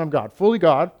resurrected Son of God,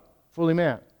 fully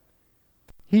man.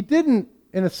 He didn't,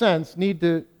 in a sense, need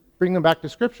to bring them back to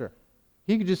Scripture.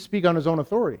 He could just speak on his own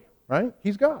authority, right?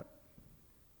 He's God.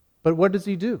 But what does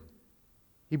he do?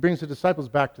 He brings the disciples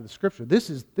back to the Scripture. This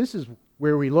is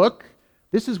where we look.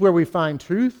 This is where we find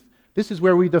truth. This is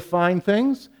where we define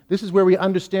things. This is where we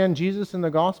understand Jesus and the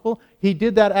gospel. He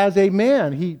did that as a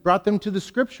man. He brought them to the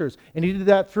Scriptures, and he did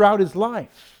that throughout his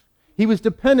life. He was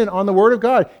dependent on the Word of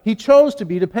God. He chose to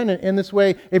be dependent in this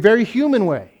way, a very human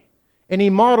way. And he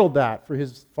modeled that for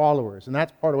his followers. And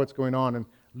that's part of what's going on in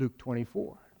Luke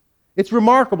 24. It's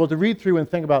remarkable to read through and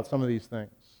think about some of these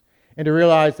things and to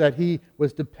realize that he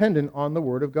was dependent on the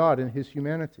Word of God in his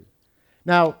humanity.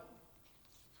 Now,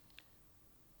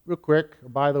 real quick,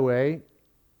 by the way,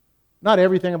 not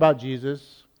everything about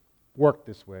Jesus worked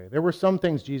this way. There were some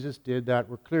things Jesus did that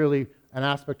were clearly an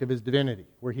aspect of his divinity,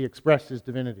 where he expressed his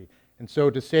divinity. And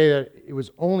so to say that it was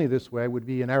only this way would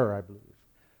be an error, I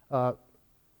believe.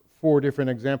 4 different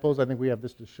examples. I think we have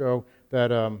this to show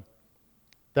that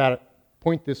that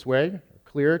point this way,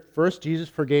 clear. First, Jesus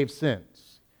forgave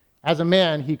sins. As a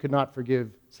man, he could not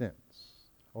forgive sins.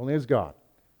 Only as God.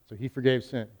 So he forgave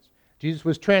sins. Jesus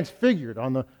was transfigured.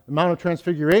 On the Mount of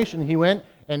Transfiguration, he went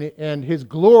and his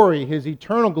glory, his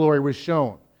eternal glory, was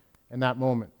shown in that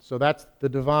moment. So that's the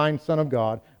divine Son of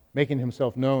God making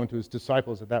himself known to his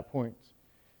disciples at that point.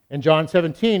 In John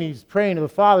 17, he's praying to the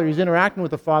Father. He's interacting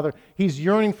with the Father. He's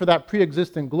yearning for that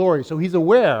pre-existent glory. So he's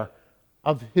aware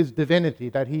of his divinity,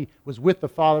 that he was with the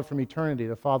Father from eternity,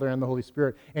 the Father and the Holy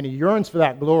Spirit. And he yearns for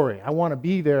that glory. I want to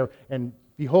be there and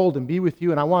behold and be with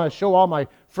you, and I want to show all my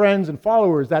friends and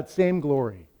followers that same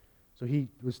glory. So he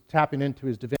was tapping into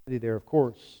his divinity there, of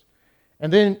course.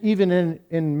 And then even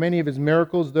in many of his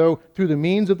miracles, though, through the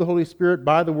means of the Holy Spirit,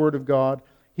 by the Word of God,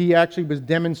 he actually was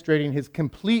demonstrating his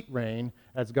complete reign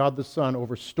as God the Son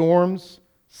over storms,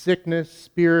 sickness,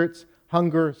 spirits,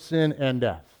 hunger, sin, and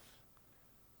death.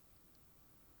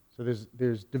 So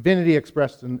there's divinity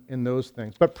expressed in those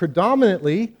things. But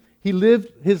predominantly, he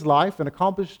lived his life and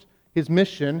accomplished his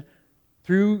mission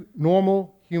through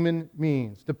normal human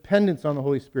means. Dependence on the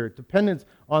Holy Spirit, dependence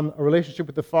on a relationship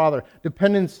with the Father,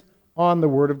 dependence on the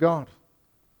Word of God.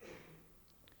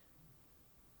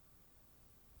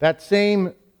 That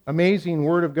same amazing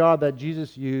Word of God that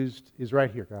Jesus used is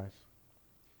right here, guys.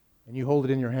 And you hold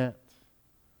it in your hands.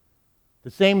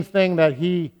 The same thing that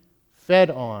he fed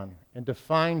on and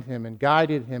defined him and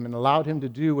guided him and allowed him to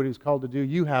do what he was called to do,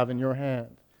 you have in your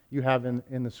hand. You have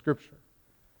in the Scripture.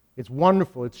 It's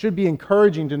wonderful. It should be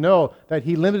encouraging to know that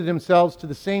he limited himself to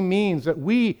the same means that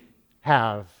we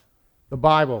have, the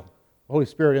Bible, the Holy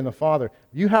Spirit, and the Father.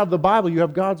 You have the Bible. You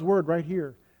have God's Word right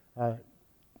here.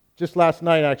 Just last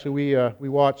night, actually, we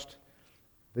watched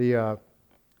the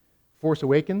Force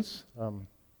Awakens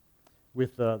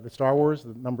with the Star Wars,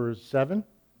 the number 7,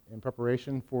 in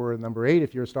preparation for number 8,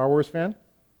 if you're a Star Wars fan.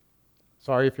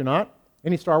 Sorry if you're not.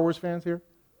 Any Star Wars fans here?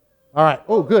 All right.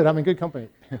 Oh, good. I'm in good company.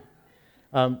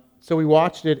 So we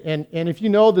watched it, and if you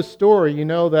know the story, you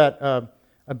know that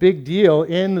a big deal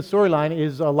in the storyline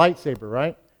is a lightsaber,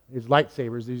 right? Is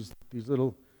lightsabers, these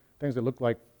little things that look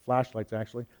like flashlights,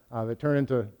 actually, that turn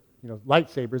into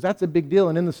lightsabers. That's a big deal.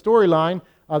 And in the storyline,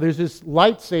 there's this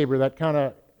lightsaber that kind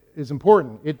of is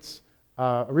important. It's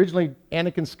originally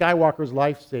Anakin Skywalker's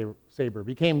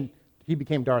lightsaber. He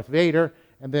became Darth Vader,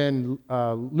 and then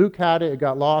Luke had it. It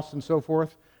got lost and so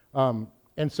forth.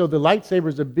 And so the lightsaber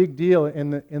is a big deal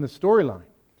in the storyline.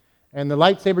 And the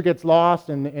lightsaber gets lost,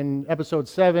 and in Episode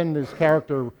 7, this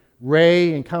character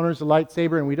Rey encounters the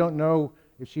lightsaber, and we don't know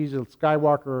if she's a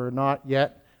Skywalker or not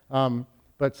yet.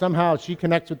 But somehow she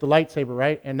connects with the lightsaber,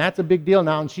 right? And that's a big deal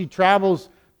now. And she travels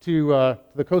to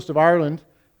the coast of Ireland.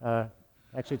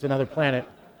 Actually, it's another planet.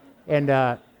 And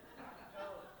and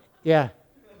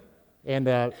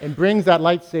brings that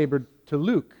lightsaber to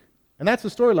Luke. And that's the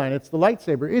storyline. It's the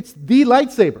lightsaber. It's the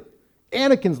lightsaber.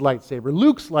 Anakin's lightsaber.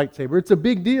 Luke's lightsaber. It's a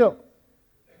big deal.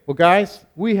 Well, guys,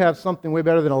 we have something way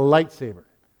better than a lightsaber.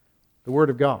 The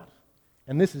Word of God.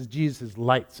 And this is Jesus'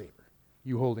 lightsaber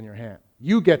you hold in your hand.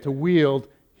 You get to wield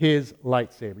his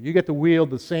lightsaber. You get to wield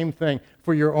the same thing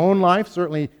for your own life.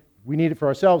 Certainly, we need it for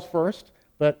ourselves first.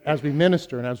 But as we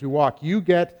minister and as we walk, you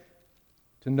get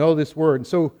to know this Word. And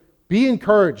so be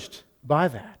encouraged by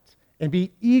that. And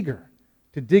be eager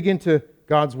to dig into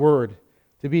God's Word,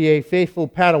 to be a faithful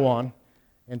Padawan,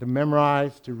 and to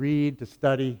memorize, to read, to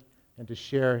study, and to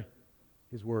share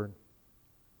his Word.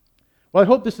 Well, I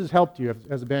hope this has helped you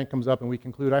as the band comes up and we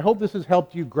conclude. I hope this has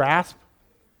helped you grasp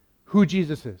who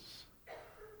Jesus is.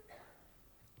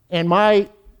 And my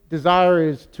desire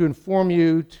is to inform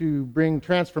you to bring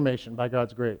transformation by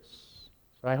God's grace.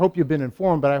 So I hope you've been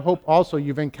informed, but I hope also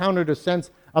you've encountered a sense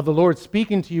of the Lord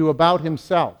speaking to you about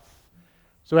himself.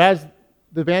 So as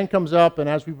the band comes up and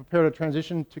as we prepare to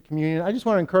transition to communion, I just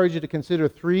want to encourage you to consider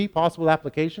 3 possible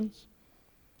applications.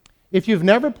 If you've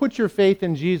never put your faith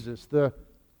in Jesus, the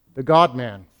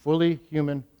God-man, fully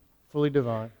human, fully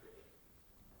divine,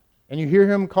 and you hear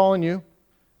him calling you,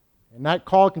 and that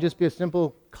call can just be a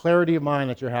simple clarity of mind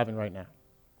that you're having right now.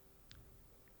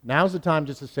 Now's the time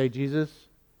just to say, Jesus,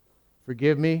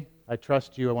 forgive me, I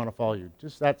trust you, I want to follow you.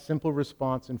 Just that simple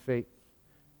response in faith.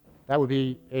 That would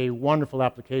be a wonderful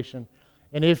application.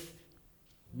 And if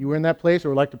you were in that place or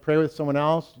would like to pray with someone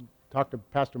else, talk to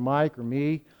Pastor Mike or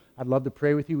me, I'd love to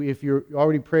pray with you. If you're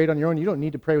already prayed on your own, you don't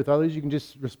need to pray with others. You can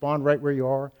just respond right where you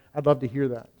are. I'd love to hear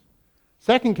that.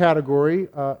 Second category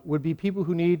would be people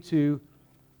who need to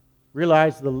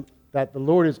realize that the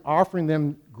Lord is offering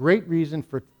them great reason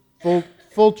for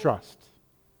full trust.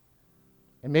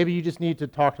 And maybe you just need to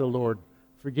talk to the Lord.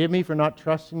 Forgive me for not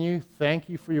trusting you. Thank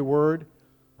you for your word.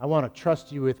 I want to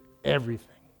trust you with everything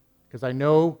because I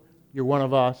know you're one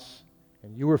of us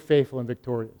and you were faithful and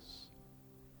victorious.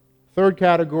 Third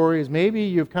category is maybe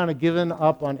you've kind of given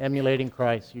up on emulating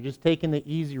Christ. You're just taking the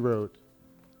easy road.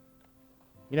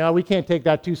 We can't take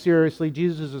that too seriously.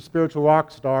 Jesus is a spiritual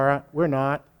rock star. We're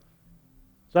not.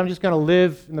 So I'm just going to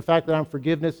live in the fact that I'm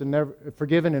forgiven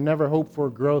and never hope for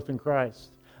growth in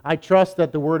Christ. I trust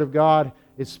that the Word of God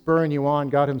is spurring you on.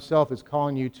 God himself is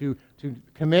calling you to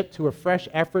commit to a fresh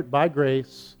effort by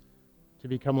grace to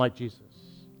become like Jesus.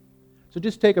 So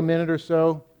just take a minute or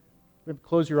so,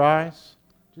 close your eyes,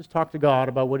 just talk to God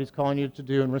about what he's calling you to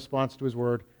do in response to his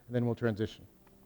Word, and then we'll transition.